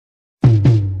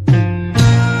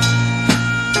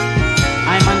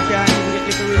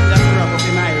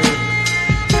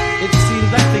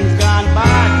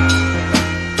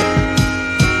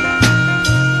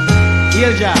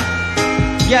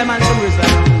Yeah, man, some Rizia.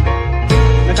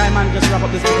 The guy, man, just wrap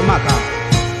up this little maca.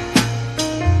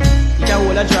 You can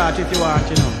hold a jar if you want,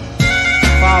 you know.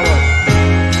 Forward.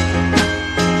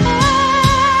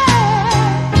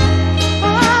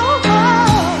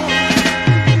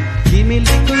 Give me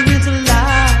little Rizia,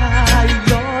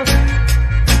 Lord.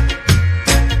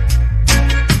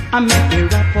 I make me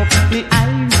wrap up me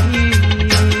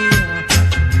idea.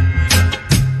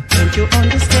 Don't you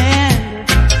understand?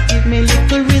 Give me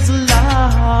little Rizia,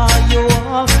 you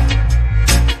walk.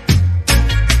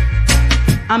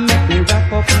 I make me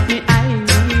wrap up me idea.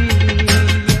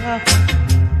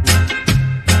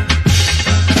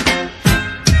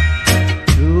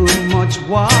 Too much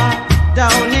war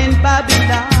down in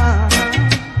Babylon.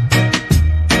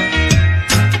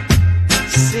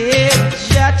 Set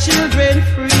your children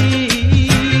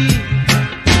free.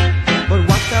 But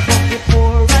what about the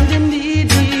poor and the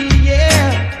needy? Yeah,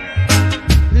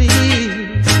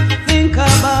 please think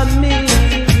about me.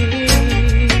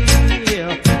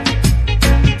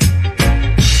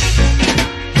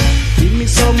 Give me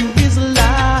some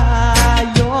Rizia,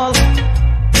 y'all.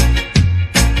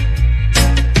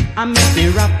 I make me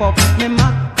wrap up me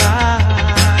maca,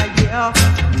 yeah.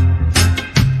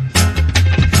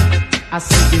 I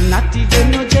said the natty they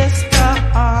no just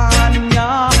on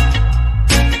ya,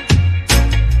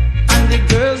 and the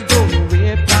girls don't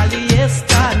wear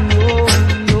polyester, no,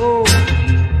 no.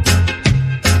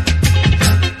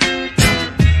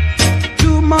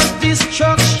 Too much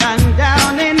destruction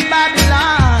down in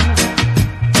Babylon.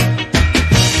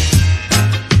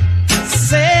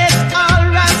 Set all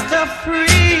Rasta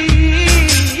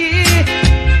free,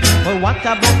 but what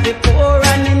about the poor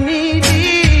and the needy?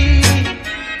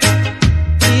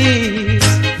 Please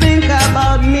think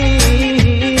about me.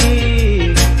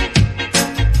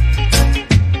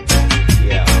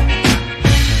 Yeah.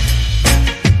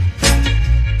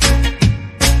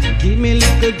 Give me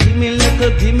little, give me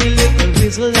little, give me little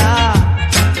Rizia.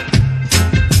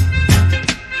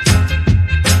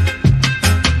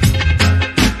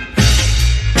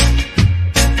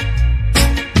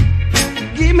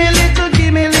 Give me little,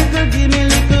 give me little, give me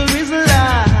little Rizia.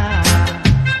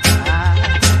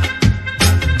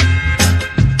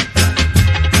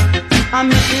 I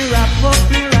make me wrap up,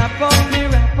 me wrap up, me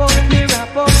wrap up, me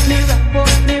wrap up, me wrap up,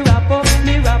 me wrap up,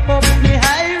 me wrap up, me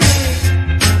highway.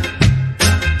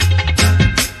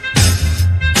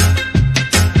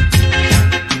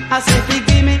 I said,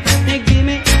 give me, give me, give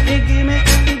me, give me,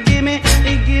 give me,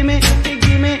 give me,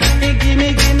 give me,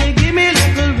 give me, give me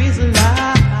little Rizia.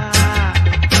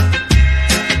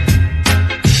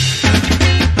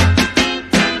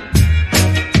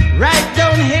 Right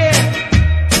down here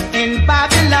in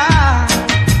Babylon.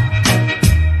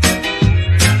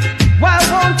 Why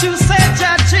won't you set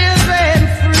your children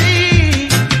free?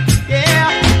 Yeah.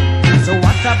 So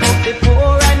what about the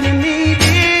poor and the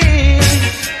needy?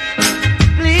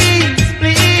 Please,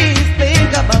 please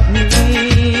think about me.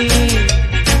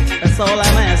 That's all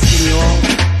I'm asking you all.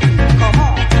 Come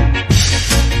on.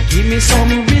 Give me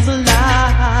some Rizia,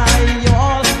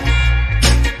 y'all.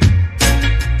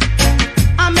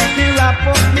 I make me wrap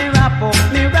up, me wrap up,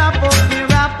 me wrap up, me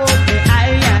wrap up, me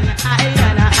iron.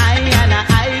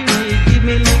 Give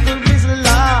me little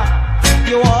Rizia,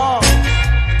 you all.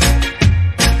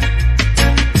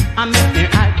 I make me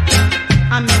eye,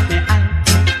 I make me eye,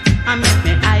 I make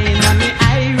me eye, and me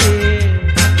iron.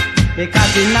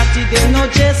 Because the natty they no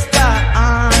jester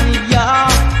on ya.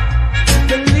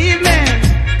 Believe me,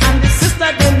 and the sister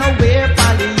they no wear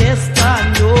polyester,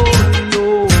 no, no.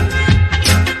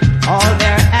 All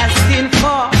they're asking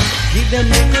for, give them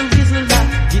little Rizia,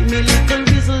 give me little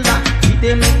Rizia, give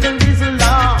them little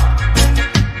Rizia.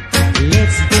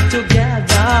 Let's get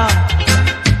together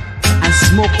and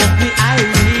smoke up the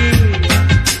irie.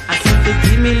 I said,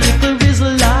 give me little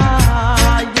Rizia,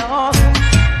 y'all.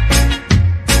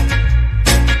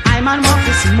 I man want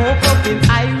to smoke up in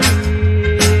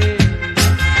irie.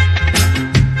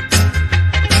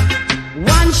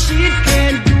 One sheet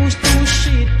can do, two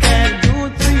sheet can do,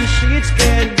 three sheets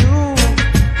can do.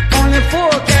 Only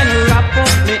four can wrap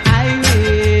up the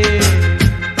irie.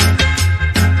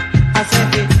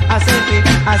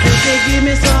 I said, give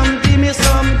me some, give me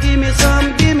some, give me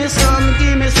some, give me some,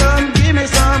 give me some, give me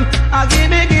some.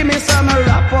 Give me some, I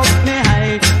wrap up me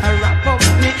high, I wrap up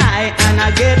me high, and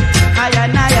I get higher,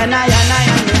 and higher, and higher, and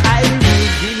higher. I will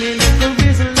give me little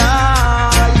Rizia,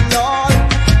 Lord,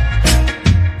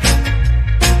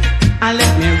 and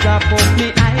let me wrap up me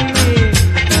high.